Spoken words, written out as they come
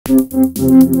Hi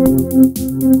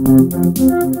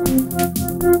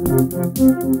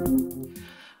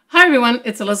everyone,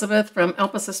 it's Elizabeth from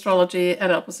Elpis Astrology at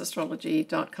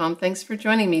elpisastrology.com. Thanks for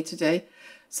joining me today.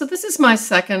 So this is my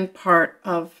second part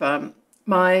of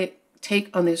my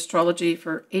take on the astrology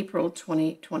for April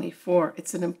 2024.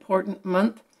 It's an important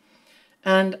month,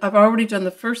 and I've already done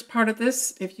the first part of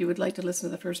this. If you would like to listen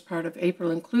to the first part of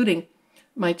April, including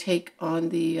my take on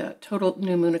the total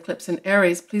new moon eclipse in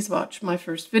Aries, please watch my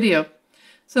first video.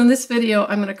 So in this video,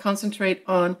 I'm going to concentrate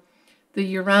on the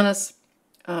Uranus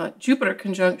Jupiter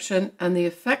conjunction and the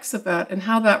effects of that and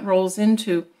how that rolls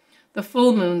into the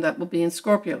full moon that will be in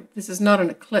Scorpio. This is not an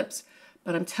eclipse,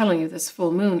 but I'm telling you this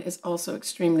full moon is also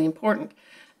extremely important.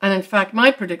 And in fact,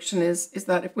 my prediction is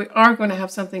that if we are going to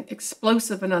have something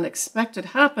explosive and unexpected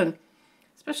happen,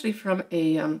 especially from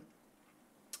a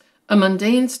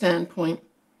mundane standpoint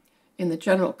in the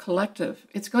general collective,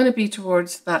 it's going to be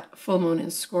towards that full moon in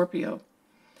Scorpio.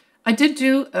 I did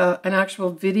do an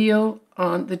actual video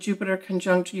on the Jupiter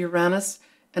conjunct Uranus,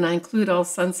 and I include all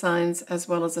sun signs as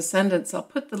well as ascendants. I'll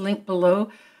put the link below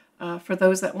for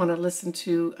those that want to listen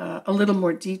to a little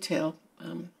more detail.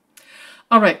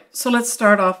 All right, so let's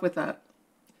start off with that.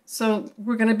 So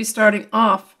we're going to be starting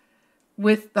off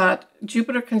with that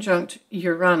Jupiter conjunct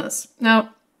Uranus.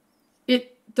 Now,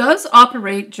 it does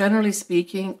operate, generally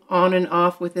speaking, on and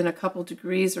off within a couple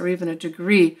degrees or even a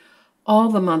degree all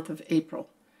the month of April.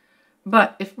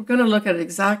 But if we're going to look at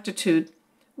exactitude,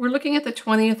 we're looking at the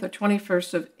 20th or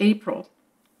 21st of April,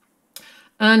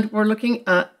 and we're looking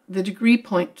at the degree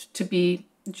point to be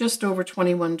just over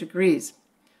 21 degrees.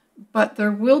 But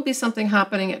there will be something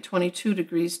happening at 22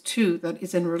 degrees too that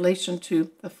is in relation to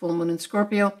the full moon in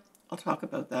Scorpio. I'll talk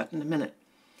about that in a minute.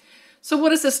 So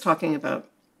what is this talking about?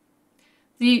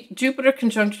 The Jupiter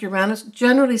conjunct Uranus,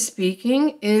 generally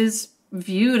speaking, is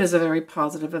viewed as a very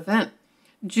positive event.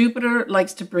 Jupiter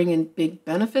likes to bring in big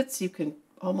benefits. You can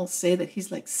almost say that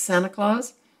he's like Santa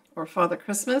Claus or Father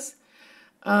Christmas.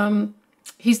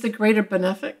 He's the greater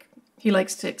benefic. He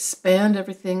likes to expand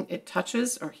everything it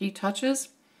touches or he touches.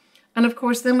 And of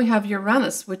course, then we have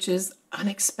Uranus, which is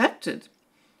unexpected.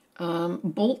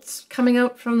 Bolts coming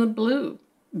out from the blue,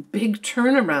 big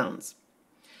turnarounds.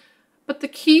 But the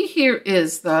key here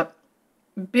is that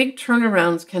big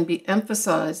turnarounds can be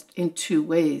emphasized in two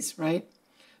ways, right?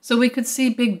 So we could see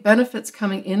big benefits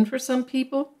coming in for some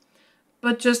people,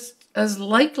 but just as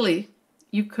likely,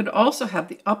 you could also have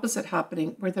the opposite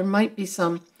happening where there might be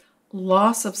some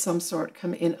loss of some sort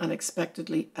come in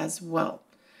unexpectedly as well.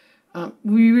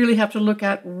 We really have to look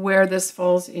at where this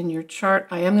falls in your chart.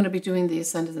 I am going to be doing the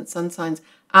ascendant and sun signs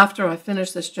after I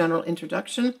finish this general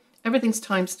introduction. Everything's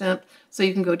time-stamped, so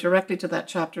you can go directly to that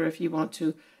chapter if you want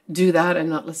to do that and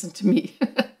not listen to me.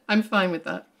 I'm fine with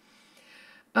that.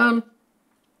 Now,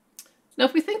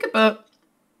 if we think about,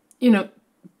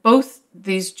 both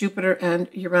these Jupiter and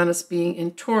Uranus being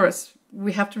in Taurus,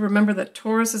 we have to remember that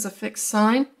Taurus is a fixed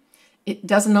sign. It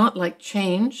does not like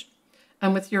change.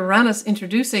 And with Uranus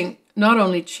introducing not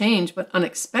only change, but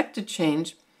unexpected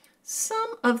change,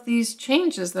 some of these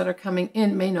changes that are coming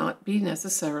in may not be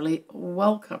necessarily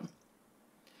welcome.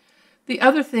 The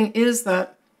other thing is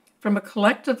that from a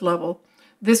collective level,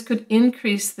 this could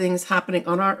increase things happening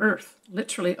on our Earth,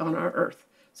 literally on our Earth.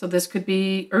 So this could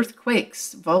be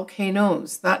earthquakes,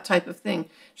 volcanoes, that type of thing,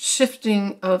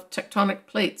 shifting of tectonic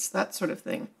plates, that sort of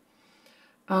thing.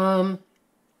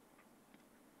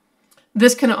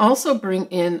 This can also bring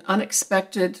in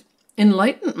unexpected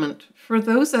enlightenment. For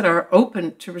those that are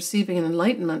open to receiving an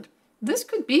enlightenment, this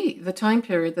could be the time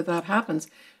period that happens.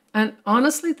 And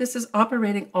honestly, this is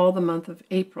operating all the month of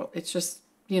April. It's just,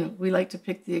 we like to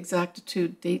pick the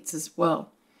exactitude dates as well.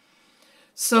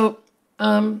 So,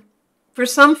 for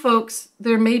some folks,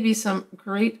 there may be some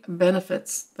great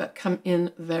benefits that come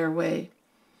in their way.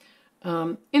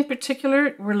 In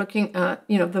particular, we're looking at,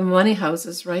 the money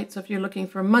houses, right? So if you're looking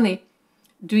for money,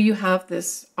 do you have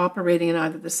this operating in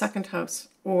either the second house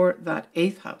or that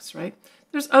eighth house, right?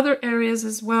 There's other areas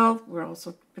as well. We're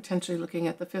also potentially looking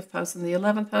at the fifth house and the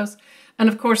 11th house. And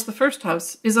of course, the first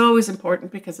house is always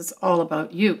important because it's all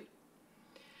about you.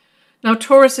 Now,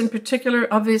 Taurus in particular,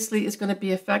 obviously, is going to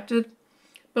be affected.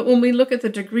 But when we look at the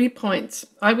degree points,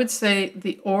 I would say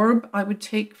the orb I would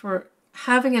take for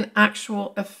having an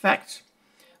actual effect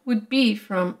would be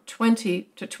from 20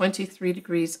 to 23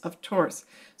 degrees of Taurus.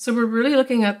 So we're really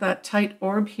looking at that tight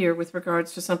orb here with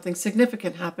regards to something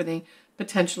significant happening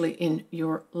potentially in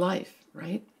your life,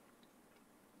 right?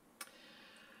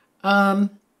 So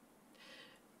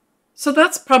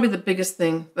that's probably the biggest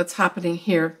thing that's happening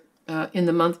here in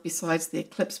the month besides the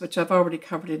eclipse, which I've already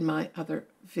covered in my other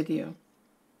video.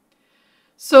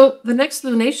 So the next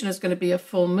lunation is going to be a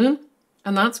full moon,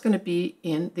 and that's going to be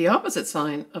in the opposite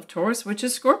sign of Taurus, which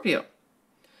is Scorpio.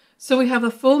 So we have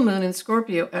a full moon in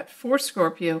Scorpio at 4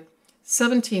 Scorpio,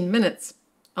 17 minutes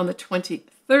on the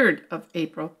 23rd of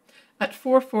April at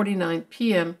 4:49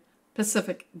 p.m.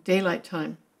 Pacific Daylight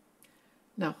Time.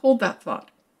 Now hold that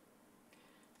thought.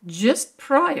 Just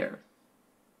prior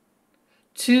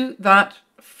to that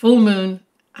full moon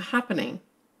happening,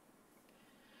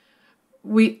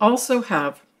 we also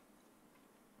have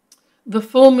the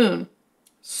full moon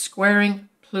squaring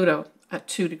Pluto at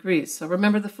 2 degrees. So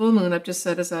remember, the full moon, I've just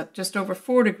said, is at just over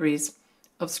 4 degrees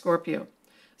of Scorpio.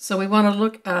 So we want to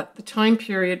look at the time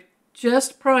period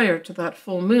just prior to that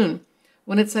full moon,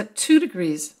 when it's at 2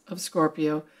 degrees of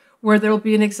Scorpio, where there will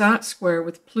be an exact square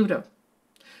with Pluto.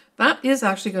 That is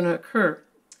actually going to occur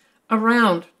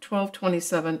around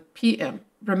 12:27 p.m.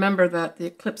 Remember that the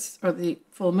eclipse, or the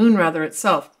full moon rather,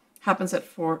 itself happens at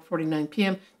 4:49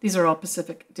 p.m. These are all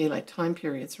Pacific Daylight Time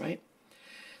periods, right?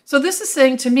 So this is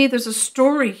saying to me there's a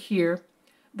story here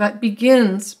that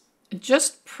begins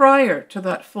just prior to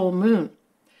that full moon.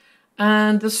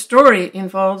 And the story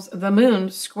involves the moon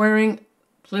squaring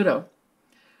Pluto.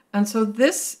 And so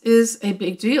this is a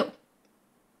big deal.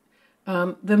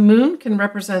 The moon can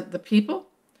represent the people,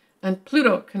 and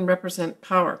Pluto can represent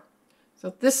power.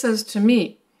 So this says to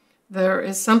me there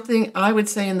is something, I would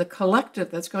say, in the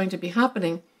collective that's going to be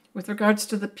happening with regards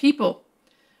to the people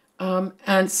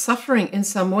and suffering in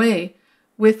some way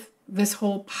with this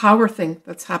whole power thing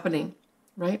that's happening,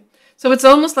 right? So it's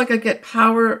almost like I get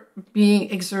power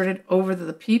being exerted over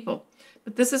the people.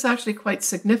 But this is actually quite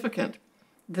significant,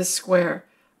 this square,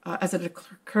 as it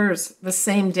occurs the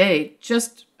same day,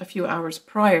 just a few hours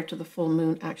prior to the full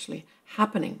moon actually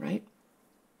happening, right?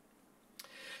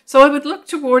 So I would look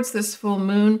towards this full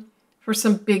moon for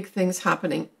some big things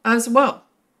happening as well.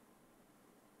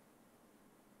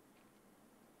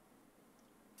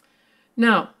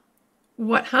 Now,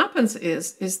 what happens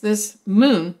is this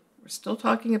moon, we're still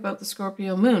talking about the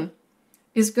Scorpio moon,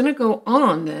 is going to go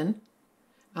on then,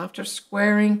 after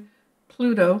squaring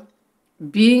Pluto,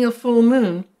 being a full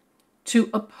moon,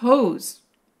 to oppose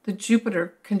the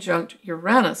Jupiter conjunct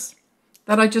Uranus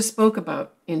that I just spoke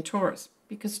about in Taurus,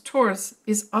 because Taurus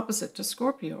is opposite to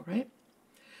Scorpio, right?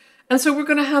 And so we're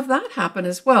going to have that happen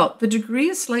as well. The degree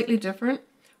is slightly different.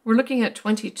 We're looking at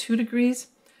 22 degrees,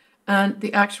 and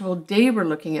the actual day we're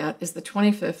looking at is the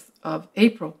 25th of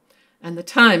April, and the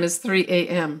time is 3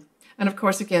 a.m. And of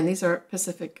course, again, these are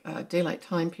Pacific Daylight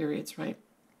Time periods, right?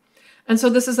 And so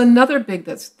this is another big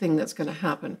thing that's going to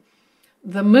happen.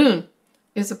 The moon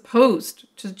is opposed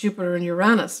to Jupiter and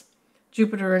Uranus.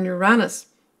 Jupiter and Uranus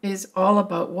is all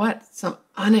about what? Some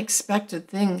unexpected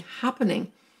thing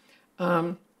happening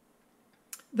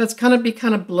that's going to be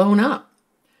kind of blown up.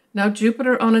 Now,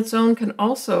 Jupiter on its own can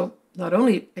also not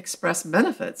only express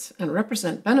benefits and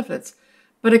represent benefits,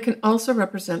 but it can also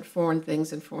represent foreign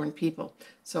things and foreign people.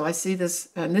 So I see this,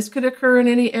 and this could occur in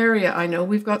any area. I know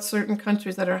we've got certain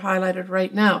countries that are highlighted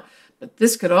right now, but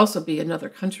this could also be another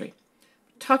country.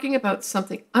 Talking about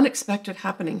something unexpected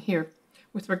happening here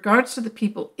with regards to the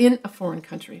people in a foreign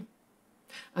country.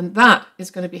 And that is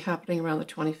going to be happening around the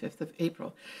 25th of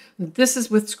April. And this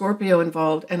is with Scorpio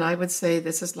involved, and I would say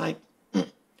this is like,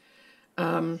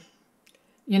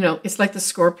 it's like the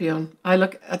scorpion. I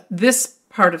look at this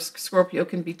part of Scorpio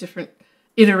can be different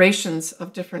iterations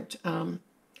of different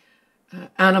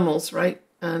animals, right?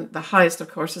 And the highest, of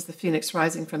course, is the phoenix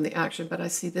rising from the action, but I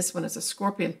see this one as a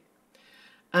scorpion.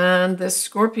 And this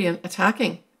scorpion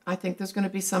attacking, I think there's going to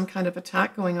be some kind of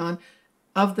attack going on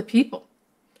of the people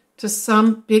to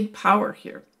some big power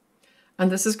here.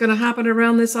 And this is going to happen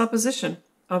around this opposition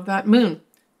of that moon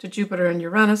to Jupiter and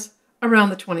Uranus around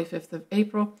the 25th of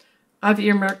April. I've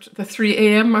earmarked the 3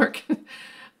 a.m. mark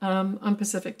on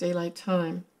Pacific Daylight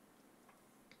Time.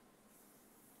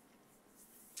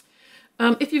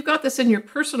 If you've got this in your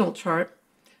personal chart,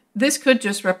 this could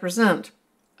just represent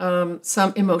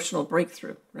some emotional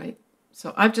breakthrough, right?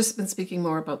 So I've just been speaking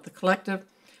more about the collective,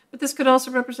 but this could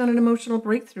also represent an emotional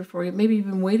breakthrough for you. Maybe you've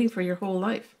been waiting for your whole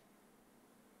life.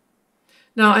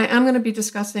 Now, I am going to be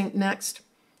discussing next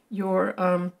your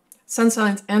sun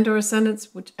signs and or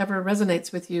ascendants, whichever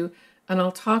resonates with you, and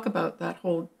I'll talk about that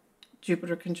whole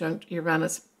Jupiter conjunct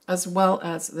Uranus, as well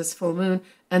as this full moon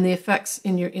and the effects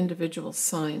in your individual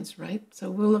signs, right? So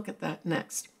we'll look at that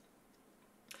next.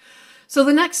 So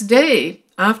the next day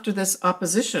after this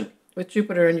opposition with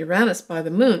Jupiter and Uranus by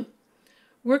the moon,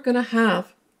 we're going to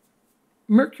have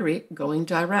Mercury going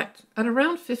direct at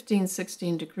around 15,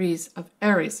 16 degrees of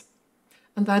Aries.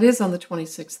 And that is on the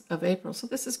 26th of April. So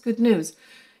this is good news.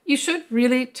 You should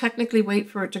really technically wait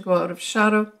for it to go out of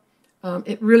shadow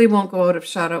It really won't go out of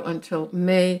shadow until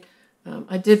May.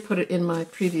 I did put it in my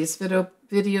previous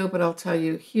video, but I'll tell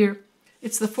you here,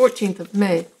 it's the 14th of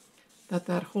May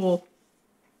that whole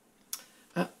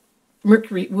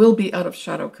Mercury will be out of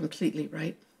shadow completely,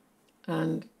 right?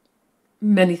 And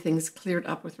many things cleared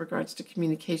up with regards to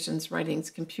communications, writings,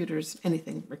 computers,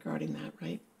 anything regarding that,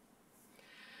 right?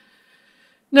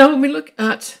 Now, when we look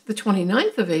at the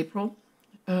 29th of April,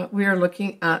 we are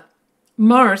looking at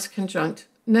Mars conjunct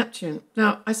Neptune.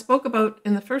 Now, I spoke about,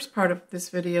 in the first part of this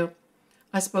video,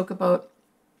 I spoke about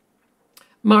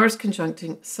Mars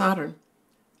conjuncting Saturn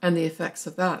and the effects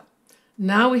of that.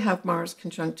 Now we have Mars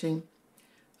conjuncting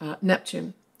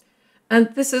Neptune.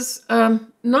 And this is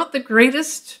not the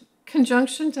greatest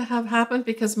conjunction to have happen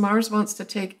because Mars wants to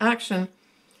take action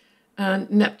and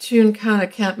Neptune kind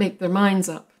of can't make their minds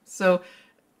up. So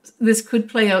this could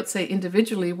play out, say,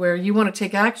 individually where you want to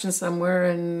take action somewhere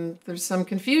and there's some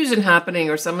confusion happening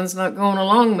or someone's not going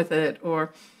along with it,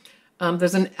 or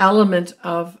there's an element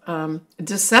of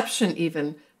deception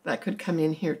even that could come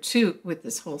in here too with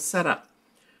this whole setup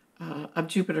of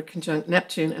Jupiter conjunct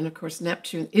Neptune. And of course,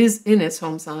 Neptune is in its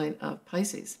home sign of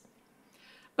Pisces.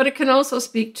 But it can also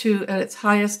speak to, at its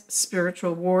highest,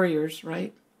 spiritual warriors,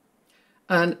 right?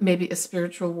 And maybe a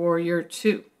spiritual warrior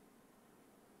too.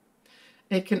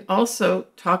 It can also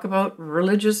talk about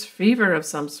religious fever of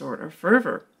some sort or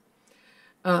fervor.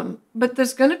 But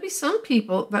there's going to be some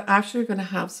people that actually are going to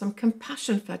have some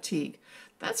compassion fatigue.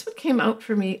 That's what came out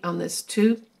for me on this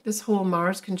too. This whole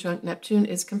Mars conjunct Neptune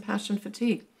is compassion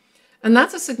fatigue. And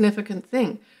that's a significant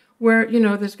thing where, you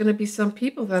know, there's going to be some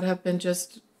people that have been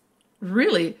just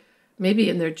really, maybe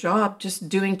in their job, just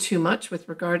doing too much with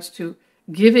regards to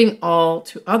giving all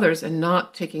to others and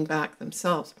not taking back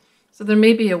themselves. So there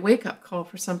may be a wake-up call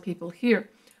for some people here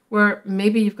where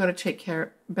maybe you've got to take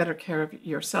better care of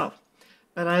yourself.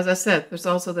 But as I said, there's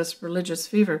also this religious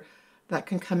fever that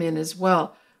can come in as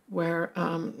well, where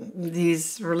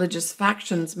these religious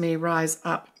factions may rise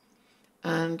up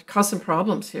and cause some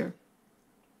problems here.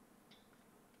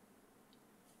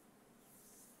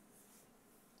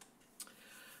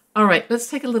 All right, let's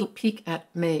take a little peek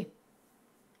at May.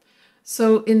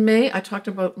 So in May, I talked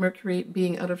about Mercury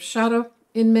being out of shadow.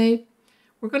 In May,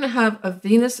 we're going to have a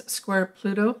Venus square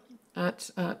Pluto at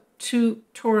 2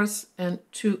 Taurus and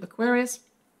 2 Aquarius.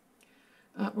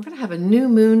 We're going to have a new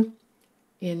moon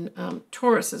in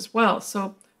Taurus as well.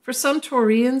 So for some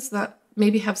Taurians that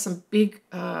maybe have some big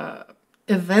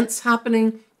events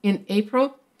happening in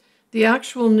April, the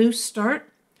actual new start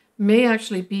may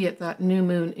actually be at that new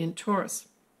moon in Taurus.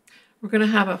 We're going to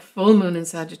have a full moon in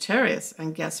Sagittarius,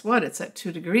 and guess what? It's at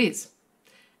 2 degrees.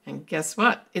 And guess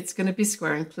what? It's going to be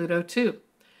squaring Pluto too.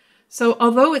 So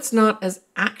although it's not as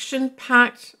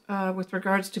action-packed with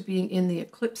regards to being in the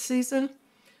eclipse season,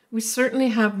 we certainly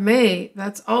have May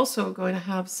that's also going to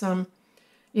have some,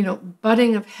 you know,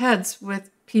 butting of heads with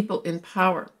people in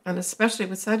power. And especially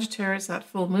with Sagittarius, that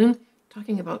full moon,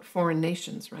 talking about foreign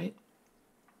nations, right?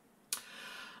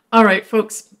 All right,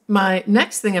 folks, my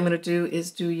next thing I'm going to do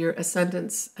is do your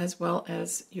ascendants as well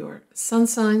as your sun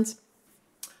signs.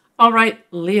 All right,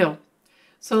 Leo.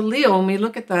 So Leo, when we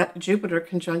look at that Jupiter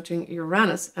conjuncting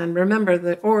Uranus, and remember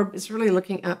the orb is really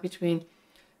looking at between,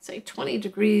 say, 20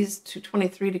 degrees to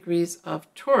 23 degrees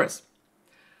of Taurus.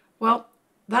 Well,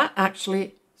 that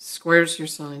actually squares your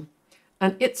sign,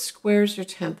 and it squares your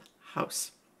 10th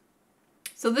house.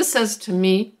 So this says to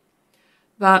me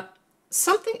that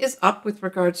something is up with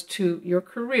regards to your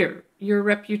career, your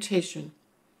reputation,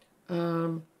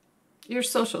 your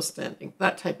social standing,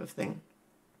 that type of thing.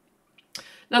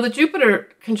 Now, the Jupiter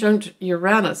conjunct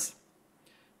Uranus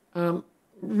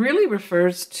really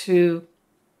refers to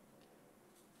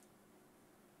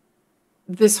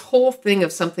this whole thing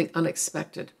of something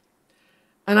unexpected.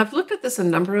 And I've looked at this a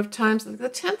number of times. The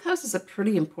 10th house is a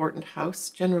pretty important house,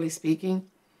 generally speaking.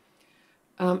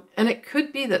 And it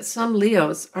could be that some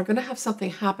Leos are going to have something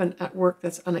happen at work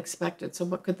that's unexpected. So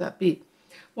what could that be?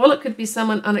 Well, it could be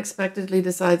someone unexpectedly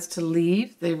decides to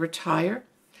leave, they retire.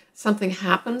 Something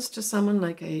happens to someone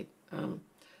like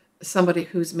somebody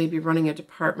who's maybe running a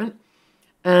department,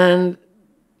 and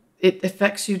it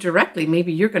affects you directly.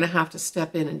 Maybe you're going to have to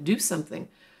step in and do something.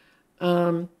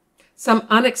 Some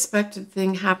unexpected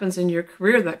thing happens in your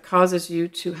career that causes you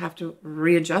to have to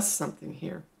readjust something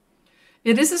here.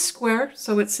 It is a square,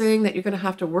 so it's saying that you're going to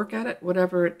have to work at it,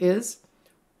 whatever it is.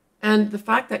 And the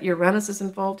fact that Uranus is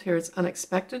involved here is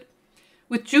unexpected.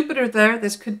 With Jupiter there,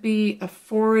 this could be a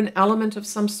foreign element of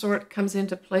some sort comes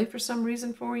into play for some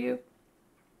reason for you.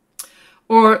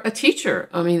 Or a teacher.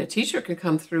 I mean, a teacher can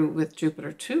come through with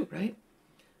Jupiter too, right?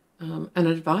 An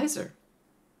advisor.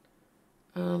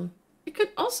 It could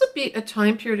also be a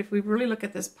time period, if we really look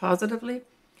at this positively,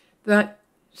 that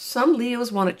some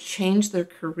Leos want to change their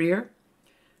career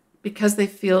because they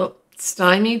feel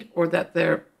stymied or that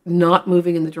they're not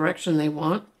moving in the direction they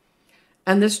want.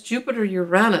 And this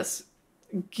Jupiter-Uranus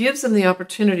gives them the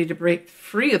opportunity to break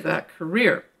free of that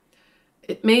career.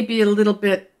 It may be a little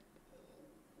bit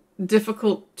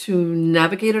difficult to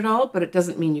navigate it all, but it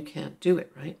doesn't mean you can't do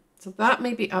it, right? So that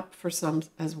may be up for some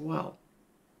as well.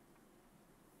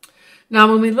 Now,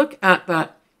 when we look at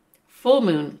that full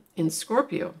moon in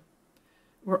Scorpio,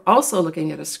 we're also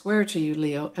looking at a square to you,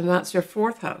 Leo, and that's your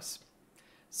 4th house.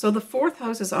 So the 4th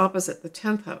house is opposite the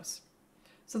 10th house.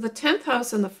 So the 10th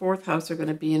house and the 4th house are going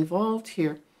to be involved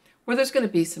here, where there's going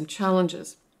to be some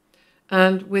challenges.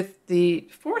 And with the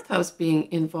 4th house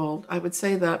being involved, I would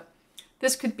say that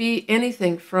this could be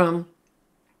anything from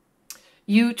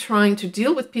you trying to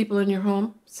deal with people in your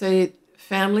home, say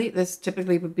family, this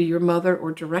typically would be your mother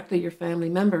or directly your family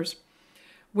members,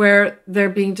 where they're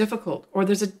being difficult, or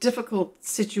there's a difficult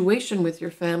situation with your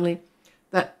family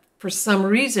that for some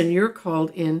reason you're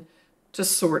called in to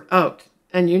sort out,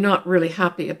 and you're not really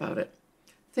happy about it.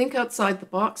 Think outside the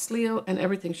box, Leo, and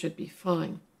everything should be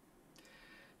fine.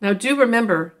 Now, do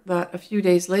remember that a few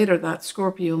days later, that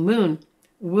Scorpio moon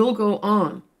will go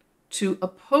on to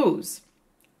oppose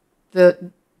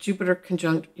the Jupiter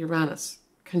conjunct Uranus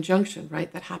conjunction,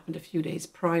 right? That happened a few days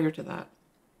prior to that.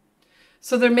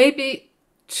 So there may be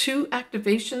 2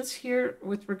 activations here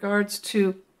with regards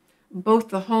to both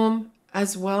the home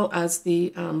as well as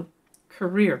the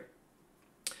career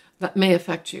that may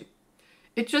affect you.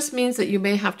 It just means that you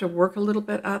may have to work a little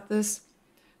bit at this.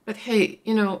 But hey,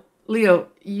 you know, Leo,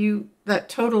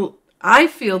 I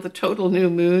feel the total new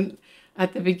moon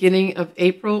at the beginning of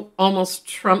April almost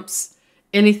trumps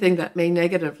anything that may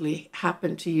negatively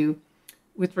happen to you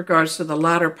with regards to the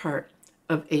latter part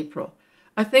of April.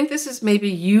 I think this is maybe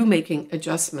you making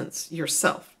adjustments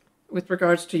yourself with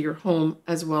regards to your home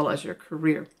as well as your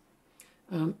career.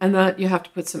 And that you have to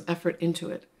put some effort into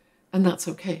it. And that's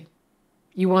okay.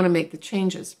 You want to make the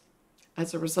changes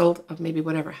as a result of maybe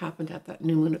whatever happened at that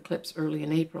new moon eclipse early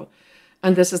in April.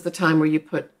 And this is the time where you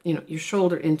put, your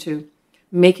shoulder into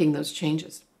making those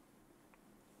changes.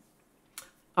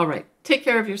 All right. Take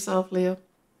care of yourself, Leo.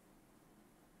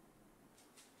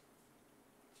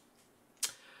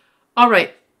 All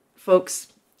right,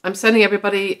 folks. I'm sending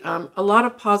everybody a lot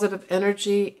of positive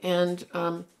energy and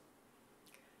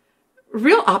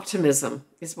real optimism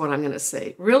is what I'm going to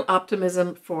say. Real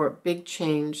optimism for big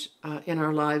change in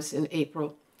our lives in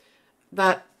April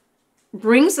that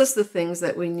brings us the things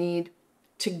that we need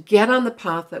to get on the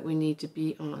path that we need to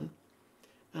be on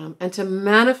and to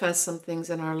manifest some things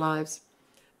in our lives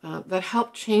that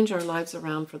help change our lives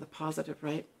around for the positive,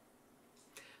 right?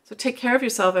 So take care of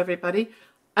yourself, everybody.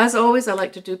 As always, I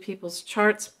like to do people's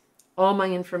charts. All my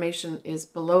information is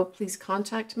below. Please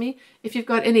contact me. If you've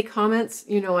got any comments,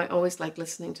 I always like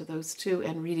listening to those too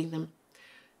and reading them.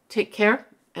 Take care,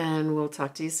 and we'll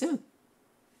talk to you soon.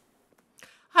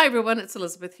 Hi, everyone. It's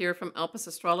Elizabeth here from Elpis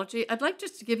Astrology. I'd like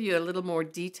just to give you a little more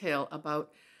detail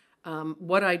about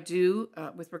what I do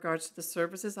with regards to the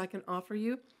services I can offer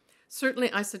you.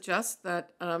 Certainly, I suggest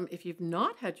that if you've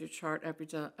not had your chart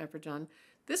ever done,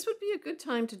 this would be a good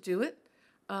time to do it.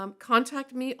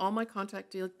 Contact me. All my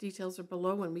contact details are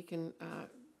below, and we can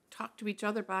talk to each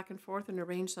other back and forth and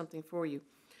arrange something for you.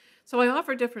 So I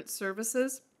offer different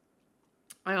services.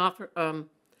 I offer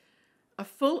a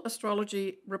full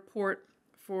astrology report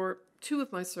for 2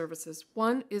 of my services.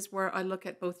 One is where I look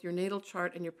at both your natal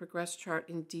chart and your progress chart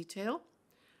in detail.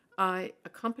 I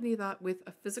accompany that with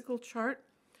a physical chart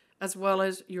as well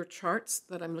as your charts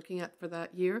that I'm looking at for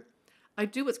that year. I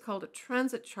do what's called a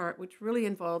transit chart, which really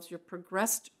involves your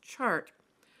progressed chart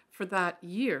for that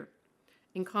year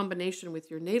in combination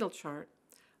with your natal chart.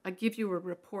 I give you a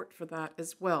report for that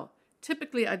as well.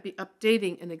 Typically, I'd be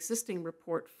updating an existing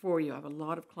report for you. I have a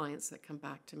lot of clients that come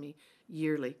back to me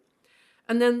yearly.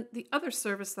 And then the other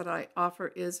service that I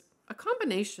offer is a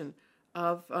combination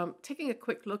of taking a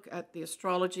quick look at the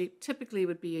astrology. Typically, it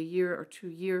would be a year or 2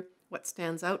 year, what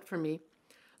stands out for me,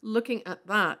 looking at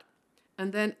that,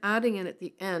 and then adding in at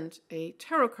the end a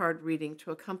tarot card reading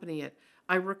to accompany it.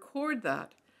 I record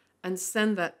that and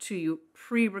send that to you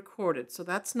pre-recorded. So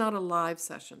that's not a live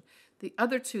session. The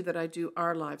other 2 that I do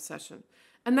are live session.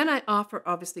 And then I offer,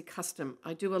 obviously, custom.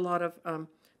 I do a lot of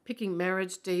picking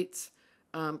marriage dates,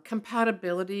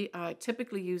 compatibility. I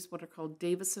typically use what are called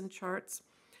Davison charts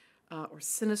or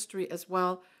synastry as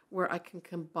well, where I can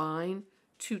combine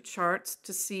 2 charts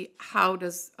to see how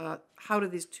do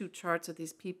these 2 charts of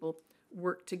these people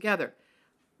work together.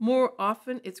 More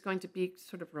often, it's going to be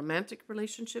sort of romantic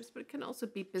relationships, but it can also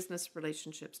be business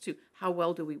relationships too. How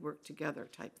well do we work together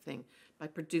type thing by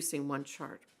producing one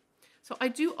chart. So I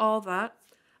do all that.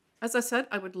 As I said,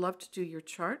 I would love to do your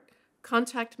chart.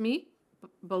 Contact me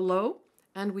below,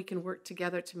 and we can work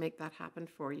together to make that happen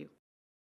for you.